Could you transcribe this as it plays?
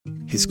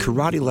his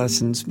karate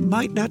lessons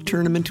might not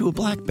turn him into a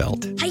black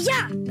belt.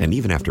 Hi-ya! And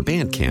even after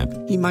band camp,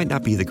 he might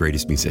not be the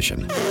greatest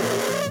musician.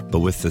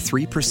 But with the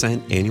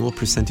 3% annual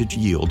percentage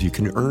yield you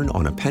can earn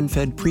on a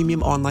PenFed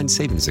premium online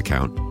savings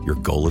account, your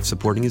goal of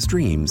supporting his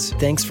dreams...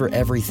 Thanks for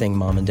everything,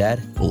 Mom and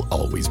Dad. ...will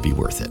always be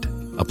worth it.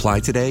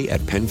 Apply today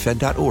at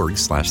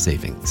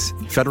PenFed.org/savings.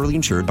 Federally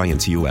insured by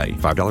NCUA.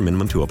 $5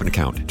 minimum to open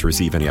account. To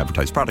receive any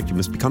advertised product, you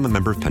must become a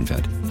member of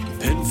PenFed.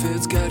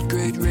 PenFed's got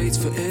great rates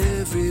for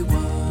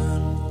everyone.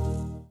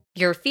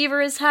 Your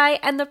fever is high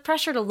and the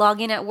pressure to log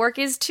in at work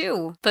is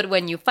too. But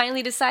when you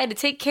finally decide to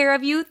take care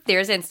of you,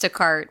 there's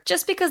Instacart.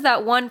 Just because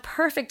that one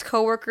perfect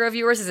coworker of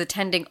yours is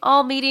attending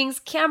all meetings,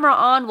 camera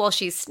on while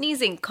she's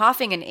sneezing,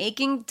 coughing, and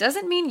aching,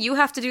 doesn't mean you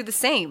have to do the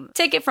same.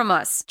 Take it from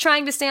us.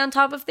 Trying to stay on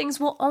top of things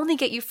will only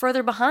get you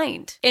further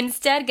behind.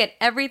 Instead, get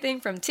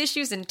everything from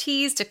tissues and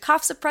teas to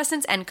cough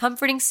suppressants and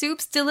comforting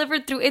soups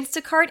delivered through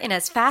Instacart in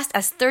as fast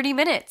as 30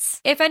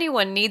 minutes. If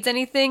anyone needs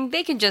anything,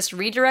 they can just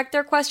redirect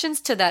their questions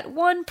to that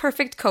one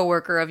perfect coworker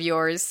of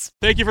yours.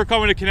 Thank you for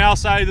coming to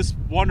Canalside this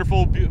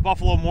wonderful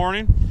Buffalo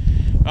morning.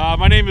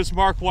 My name is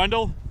Mark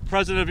Wendell,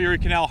 president of Erie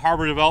Canal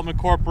Harbor Development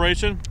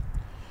Corporation.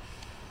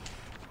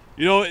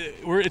 You know,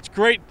 it's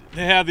great to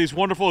have these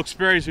wonderful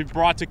experiences we've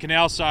brought to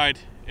Canalside,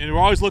 and we're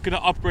always looking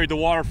to upgrade the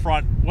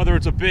waterfront, whether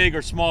it's a big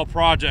or small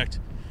project.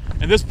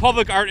 And this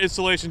public art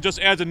installation just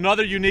adds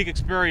another unique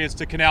experience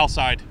to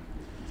Canalside.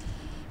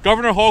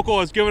 Governor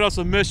Hochul has given us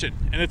a mission,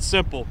 and it's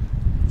simple.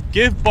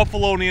 Give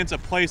Buffalonians a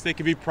place they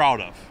can be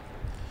proud of.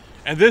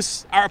 And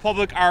this, our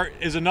public art,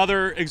 is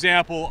another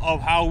example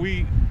of how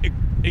we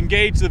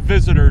engage the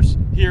visitors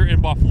here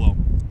in Buffalo.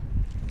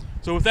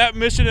 So with that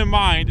mission in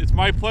mind, it's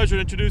my pleasure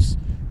to introduce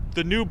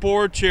the new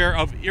board chair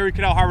of Erie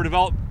Canal Harbor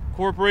Development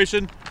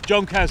Corporation,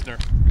 Joan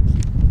Kesner.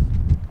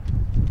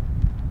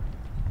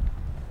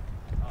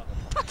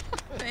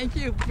 Thank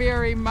you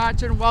very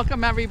much, and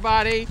welcome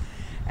everybody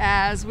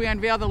as we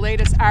unveil the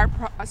latest art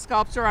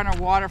sculpture on our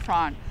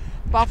waterfront.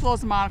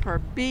 Buffalo's moniker,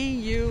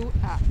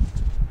 B-U-F.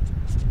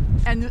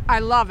 And I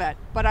love it,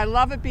 but I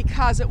love it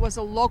because it was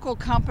a local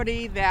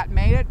company that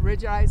made it,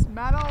 Ridge Ice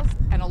Metals,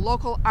 and a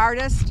local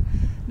artist,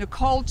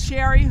 Nicole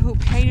Cherry, who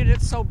painted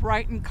it so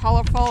bright and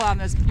colorful on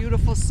this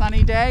beautiful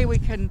sunny day. We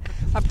can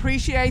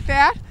appreciate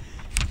that.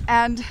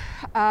 And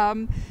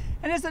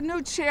as a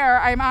new chair,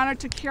 I'm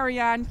honored to carry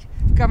on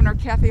Governor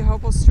Kathy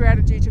Hochul's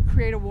strategy to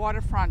create a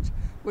waterfront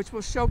which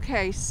will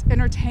showcase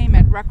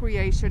entertainment,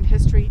 recreation,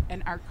 history,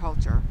 and art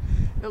culture.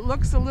 It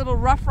looks a little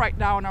rough right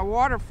now on our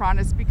waterfront.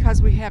 It's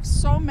because we have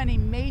so many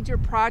major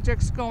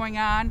projects going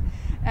on,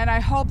 and I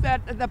hope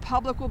that the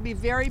public will be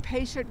very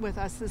patient with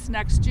us this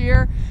next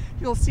year.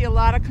 You'll see a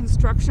lot of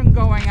construction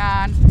going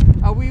on.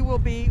 We will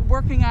be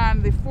working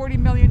on the $40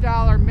 million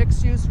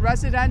mixed-use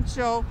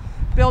residential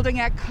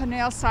building at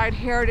Canalside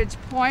Heritage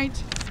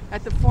Point.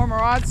 At the former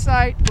Odd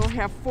site, we'll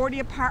have 40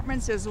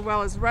 apartments as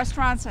well as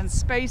restaurants and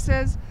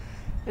spaces.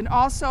 And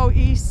also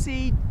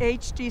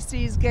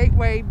ECHDC's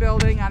Gateway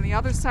building on the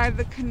other side of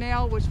the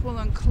canal, which will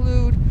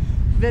include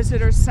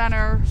visitor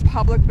center,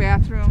 public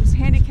bathrooms,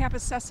 handicap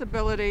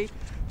accessibility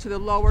to the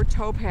lower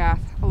towpath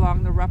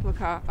along the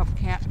replica of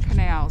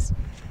canals.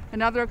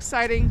 Another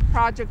exciting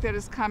project that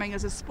is coming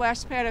is a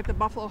splash pad at the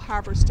Buffalo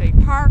Harbor State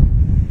Park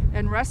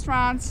and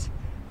restaurants,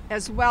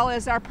 as well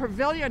as our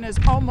pavilion is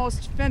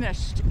almost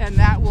finished, and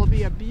that will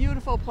be a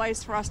beautiful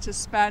place for us to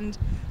spend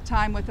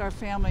time with our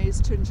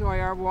families to enjoy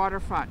our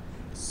waterfront.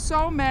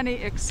 So many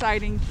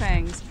exciting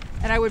things,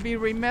 and I would be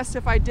remiss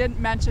if I didn't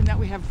mention that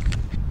we have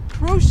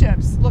cruise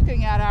ships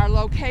looking at our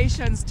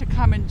locations to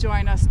come and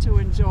join us to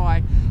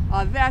enjoy.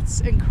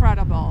 That's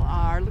incredible.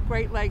 Our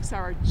Great Lakes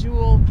are a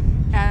jewel,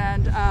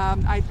 and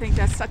I think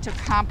that's such a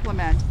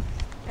compliment.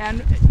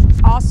 And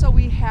also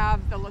we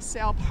have the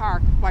LaSalle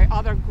Park by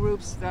other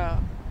groups, the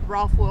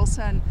Ralph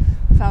Wilson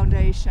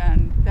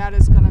Foundation. That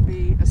is going to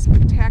be a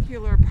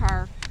spectacular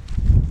park.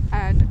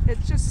 And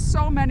it's just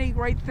so many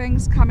great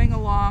things coming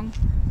along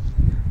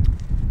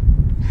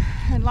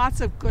and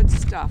lots of good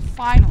stuff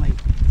finally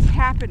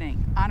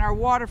happening on our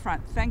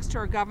waterfront, thanks to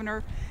our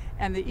governor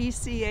and the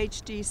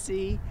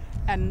ECHDC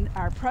and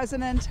our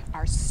president,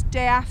 our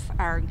staff,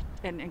 an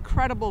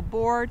incredible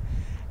board.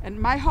 And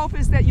my hope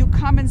is that you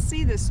come and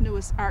see this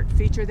newest art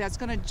feature that's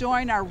going to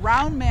join our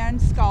Round Man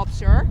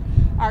sculpture,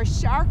 our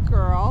Shark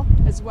Girl,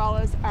 as well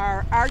as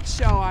our art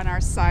show on our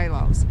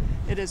silos.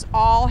 It is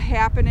all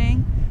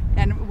happening.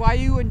 And while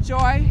you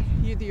enjoy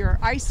your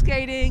ice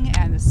skating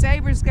and the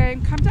Sabres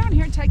game, come down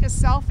here and take a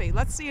selfie.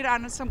 Let's see it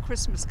on some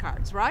Christmas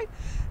cards, right?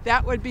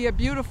 That would be a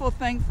beautiful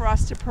thing for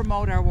us to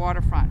promote our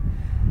waterfront.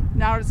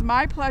 Now it is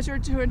my pleasure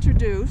to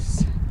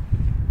introduce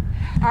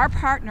our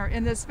partner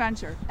in this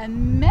venture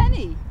and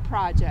many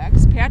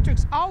projects.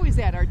 Patrick's always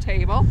at our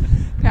table.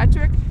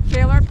 Patrick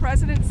Taylor,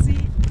 President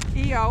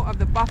CEO of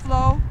the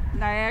Buffalo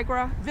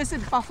Niagara.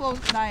 Visit Buffalo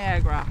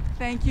Niagara.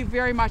 Thank you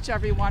very much,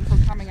 everyone, for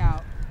coming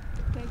out.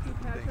 Thank you,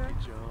 Patrick. Thank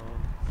you, Joan.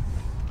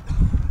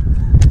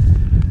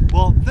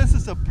 Well, this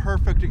is a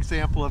perfect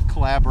example of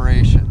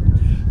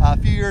collaboration. A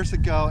few years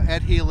ago,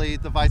 Ed Healy,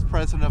 the Vice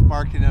President of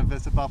Marketing of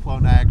Visit Buffalo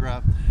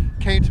Niagara,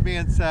 came to me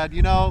and said,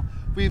 you know,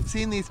 we've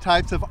seen these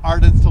types of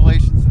art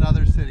installations in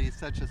other cities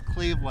such as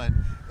Cleveland,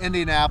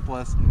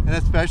 Indianapolis, and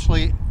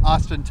especially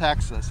Austin,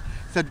 Texas.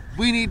 Said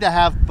we need to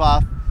have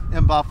Buff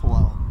in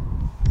Buffalo.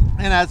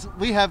 And as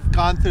we have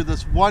gone through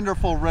this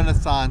wonderful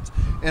renaissance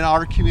in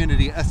our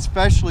community,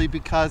 especially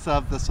because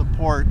of the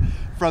support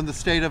from the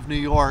state of New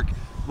York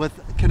with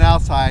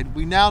Canalside,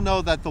 we now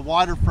know that the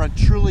waterfront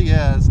truly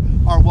is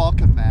our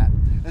welcome mat.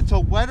 And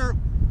so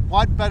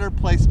what better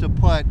place to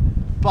put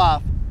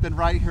Buff than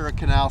right here at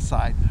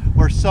Canalside,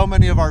 where so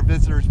many of our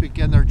visitors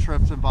begin their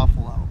trips in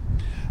Buffalo.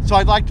 So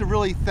I'd like to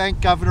really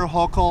thank Governor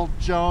Hochul,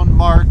 Joan,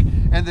 Mark,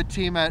 and the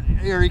team at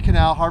Erie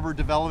Canal Harbor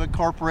Development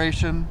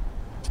Corporation,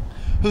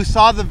 who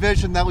saw the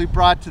vision that we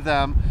brought to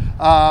them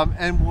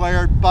and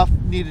where Buff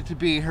needed to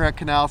be here at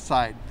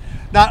Canalside.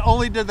 Not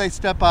only did they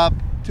step up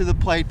to the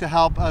plate to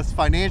help us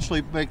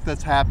financially make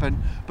this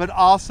happen, but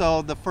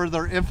also the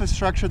further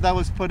infrastructure that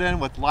was put in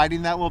with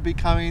lighting that will be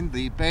coming,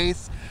 the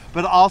base,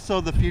 but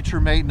also the future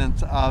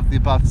maintenance of the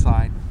Buff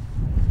sign.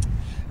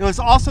 It was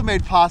also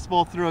made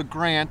possible through a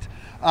grant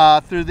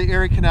through the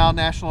Erie Canal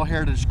National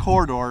Heritage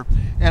Corridor,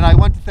 and I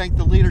want to thank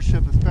the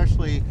leadership,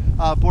 especially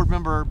board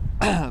member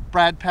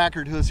Brad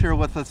Packard, who is here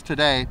with us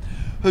today,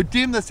 who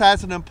deemed this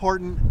as an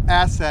important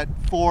asset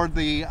for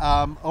the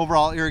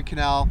overall Erie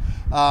Canal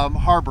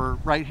Harbor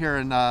right here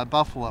in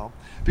Buffalo,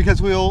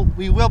 because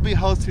we will be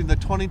hosting the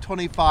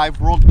 2025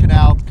 World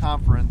Canal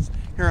Conference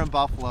here in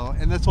Buffalo,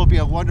 and this will be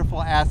a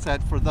wonderful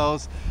asset for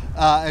those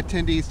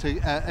attendees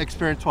to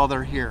experience while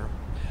they're here.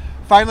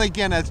 Finally,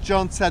 again, as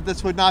Joan said,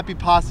 this would not be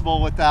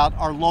possible without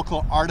our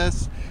local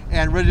artists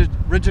and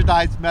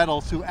rigidized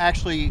metals who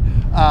actually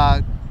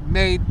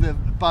made the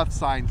Buff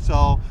sign.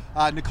 So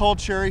Nicole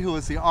Cherry, who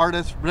was the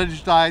artist,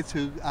 rigidized,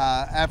 who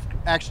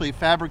actually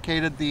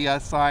fabricated the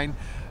sign.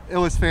 It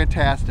was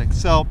fantastic.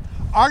 So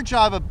our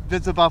job at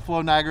Visit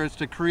Buffalo Niagara is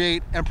to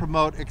create and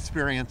promote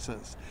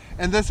experiences.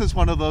 And this is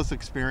one of those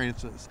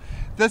experiences.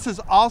 This is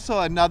also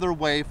another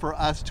way for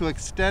us to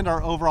extend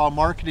our overall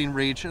marketing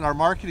reach and our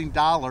marketing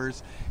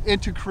dollars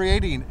into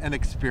creating an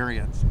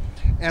experience.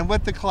 And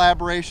with the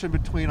collaboration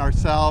between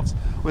ourselves,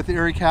 with the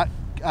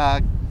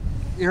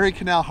Erie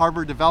Canal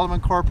Harbor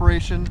Development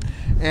Corporation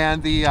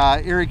and the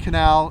Erie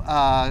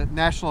Canal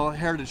National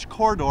Heritage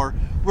Corridor,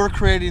 we're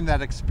creating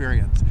that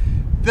experience.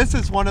 This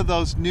is one of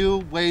those new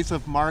ways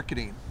of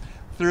marketing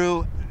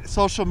through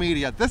social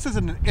media. This is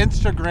an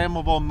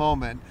Instagrammable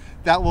moment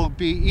that will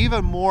be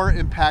even more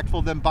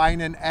impactful than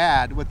buying an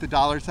ad with the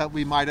dollars that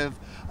we might have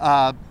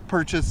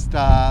purchased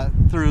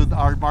through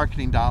our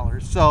marketing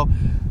dollars. So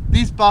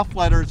these Buff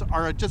letters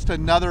are just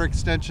another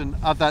extension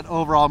of that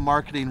overall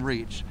marketing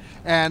reach.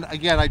 And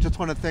again, I just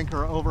want to thank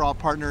our overall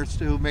partners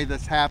who made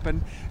this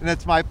happen. And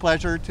it's my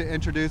pleasure to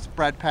introduce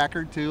Brad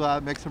Packard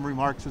to make some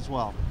remarks as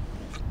well.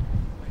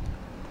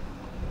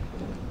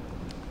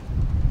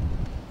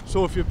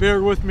 So if you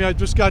bear with me, I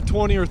just got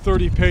 20 or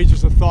 30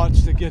 pages of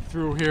thoughts to get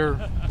through here.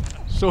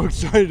 So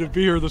excited to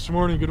be here this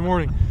morning. Good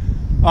morning.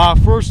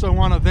 First, I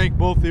want to thank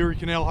both the Erie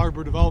Canal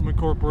Harbor Development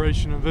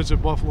Corporation and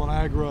Visit Buffalo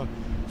Niagara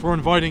for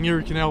inviting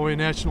Erie Canalway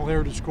National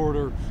Heritage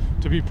Corridor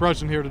to be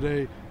present here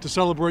today to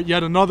celebrate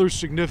yet another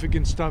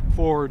significant step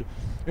forward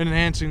in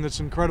enhancing this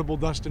incredible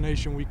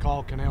destination we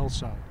call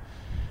Canalside.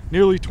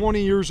 Nearly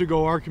 20 years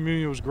ago, our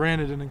community was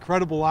granted an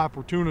incredible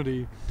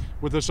opportunity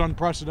with this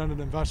unprecedented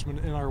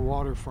investment in our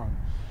waterfront.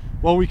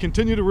 While we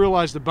continue to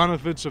realize the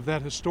benefits of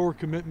that historic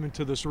commitment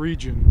to this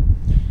region,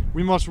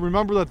 we must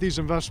remember that these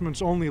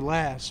investments only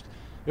last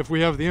if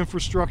we have the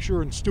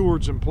infrastructure and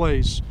stewards in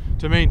place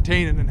to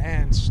maintain and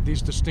enhance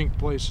these distinct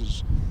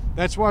places.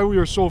 That's why we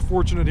are so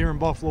fortunate here in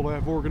Buffalo to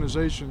have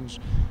organizations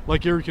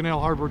like Erie Canal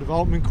Harbor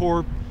Development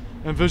Corp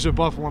and Visit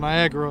Buffalo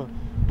Niagara,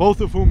 both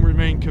of whom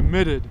remain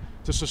committed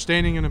to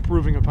sustaining and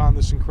improving upon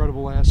this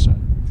incredible asset.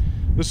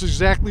 This is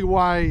exactly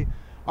why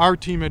our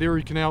team at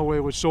Erie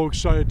Canalway was so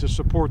excited to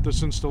support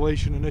this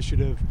installation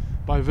initiative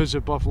by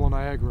Visit Buffalo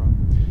Niagara.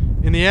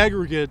 In the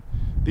aggregate,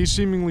 these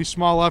seemingly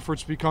small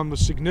efforts become the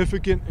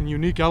significant and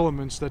unique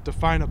elements that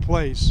define a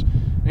place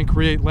and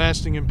create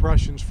lasting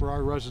impressions for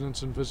our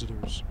residents and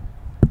visitors.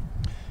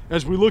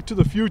 As we look to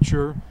the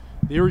future,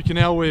 the Erie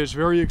Canalway is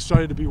very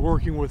excited to be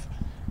working with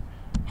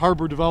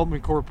Harbor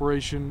Development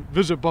Corporation,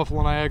 Visit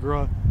Buffalo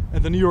Niagara,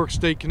 and the New York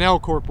State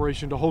Canal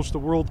Corporation to host the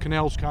World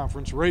Canals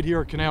Conference right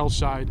here at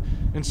Canalside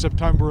in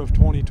September of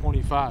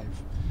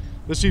 2025.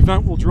 This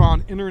event will draw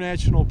an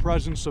international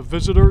presence of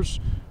visitors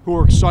who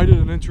are excited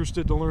and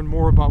interested to learn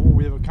more about what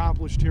we have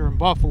accomplished here in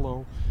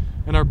Buffalo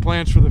and our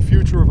plans for the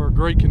future of our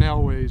great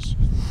canalways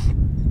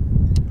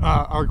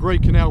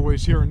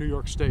here in New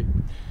York State.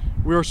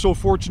 We are so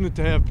fortunate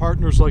to have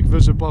partners like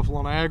Visit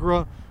Buffalo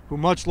Niagara, who,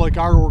 much like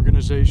our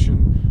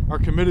organization, are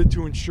committed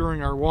to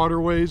ensuring our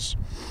waterways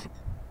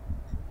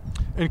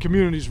and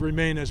communities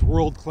remain as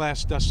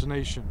world-class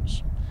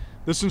destinations.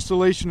 This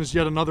installation is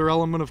yet another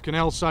element of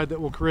Canalside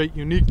that will create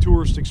unique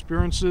tourist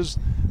experiences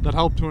that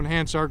help to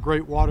enhance our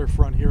great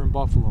waterfront here in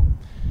Buffalo.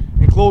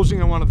 In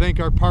closing, I want to thank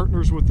our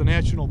partners with the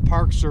National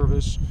Park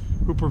Service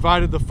who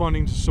provided the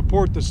funding to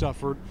support this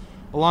effort,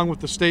 along with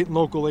the state and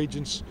local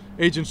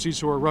agencies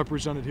who are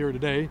represented here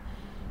today.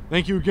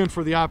 Thank you again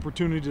for the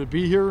opportunity to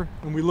be here,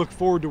 and we look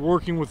forward to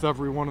working with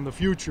everyone in the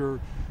future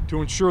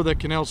to ensure that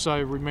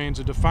Canalside remains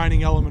a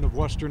defining element of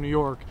Western New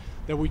York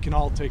that we can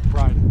all take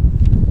pride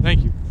in.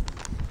 Thank you.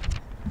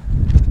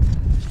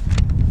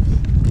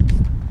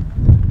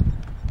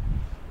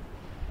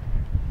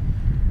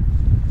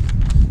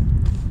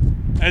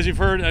 As you've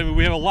heard,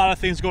 we have a lot of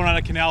things going on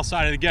at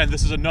Canalside. And again,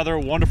 this is another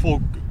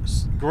wonderful,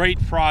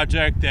 great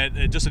project that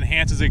just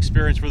enhances the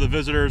experience for the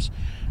visitors.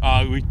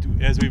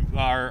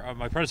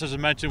 My predecessor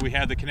mentioned, we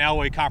had the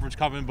Canalway conference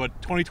coming, but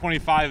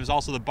 2025 is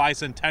also the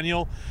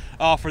bicentennial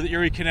for the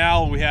Erie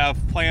Canal. We have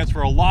plans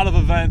for a lot of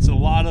events and a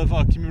lot of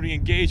community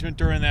engagement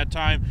during that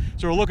time.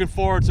 So we're looking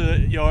forward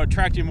to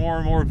attracting more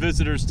and more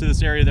visitors to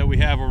this area that we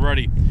have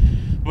already.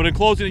 But in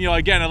closing,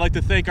 again, I'd like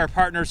to thank our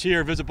partners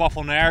here, Visit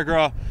Buffalo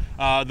Niagara,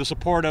 the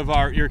support of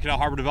our Erie Canal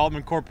Harbor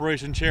Development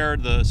Corporation Chair,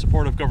 the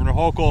support of Governor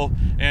Hochul,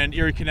 and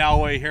Erie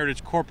Canalway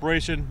Heritage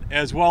Corporation,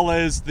 as well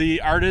as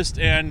the artist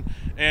and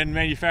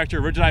manufacturer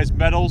of Rigidized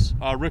Metals,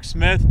 Rick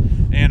Smith,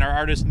 and our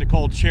artist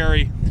Nicole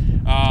Cherry.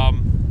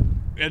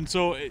 And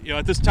so,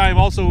 at this time,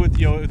 also with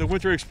the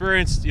winter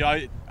experience,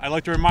 I'd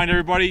like to remind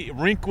everybody,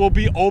 rink will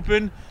be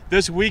open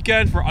this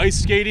weekend for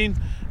ice skating.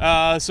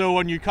 So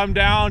when you come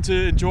down to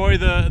enjoy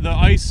the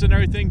ice and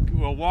everything,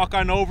 we'll walk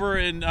on over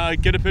and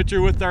get a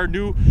picture with our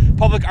new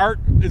public art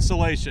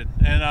installation.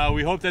 And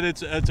we hope that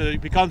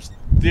it becomes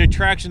the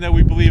attraction that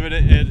we believe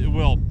it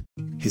will.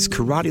 His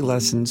karate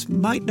lessons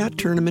might not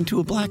turn him into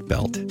a black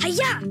belt.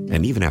 Hi-ya!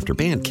 And even after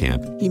band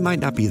camp, he might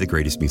not be the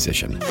greatest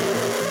musician.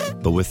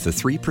 But with the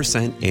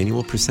 3%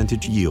 annual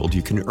percentage yield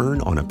you can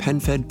earn on a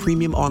PenFed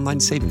premium online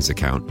savings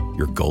account,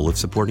 your goal of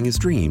supporting his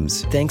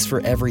dreams, Thanks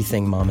for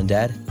everything, Mom and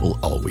Dad. will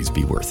always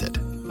be worth it.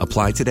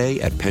 Apply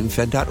today at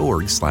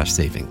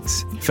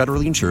penfed.org/savings.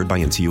 Federally insured by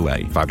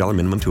NCUA. $5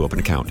 minimum to open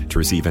account. To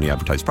receive any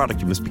advertised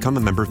product, you must become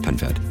a member of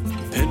PenFed.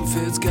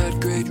 PenFed's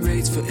got great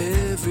rates for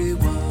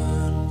everyone.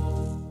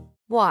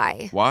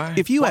 Why? Why?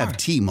 If you have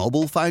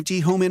T-Mobile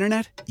 5G home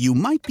internet, you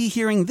might be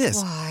hearing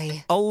this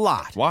Why? a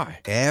lot.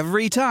 Why?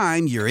 Every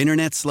time your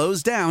internet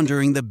slows down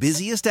during the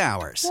busiest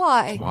hours.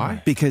 Why?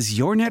 Why? Because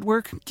your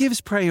network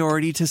gives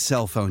priority to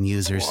cell phone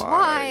users.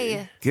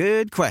 Why?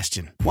 Good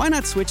question. Why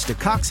not switch to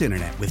Cox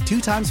Internet with 2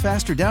 times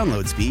faster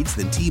download speeds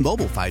than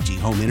T-Mobile 5G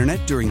home internet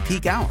during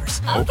peak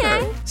hours?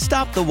 Okay.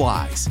 Stop the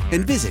whys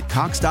and visit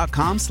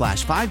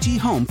cox.com/5G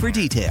home for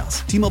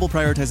details. T-Mobile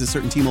prioritizes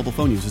certain T-Mobile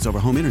phone users over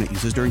home internet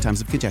users during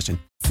times of congestion.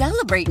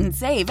 Celebrate and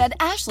save at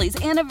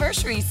Ashley's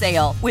Anniversary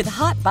Sale. With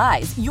Hot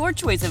Buys, your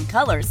choice of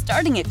colors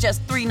starting at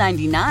just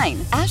 $3.99.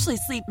 Ashley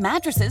Sleep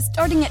mattresses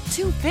starting at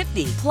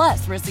 $2.50.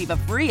 Plus, receive a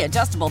free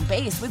adjustable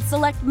base with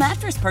select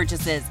mattress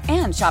purchases.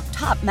 And shop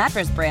top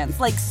mattress brands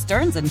like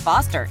Stearns &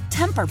 Foster,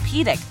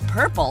 Tempur-Pedic,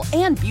 Purple,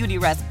 and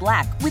Beautyrest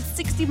Black with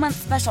 60-month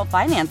special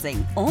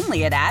financing.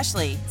 Only at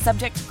Ashley.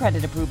 Subject to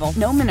credit approval.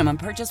 No minimum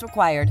purchase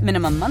required.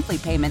 Minimum monthly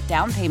payment,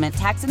 down payment,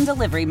 tax, and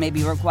delivery may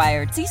be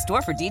required. See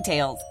store for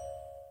details.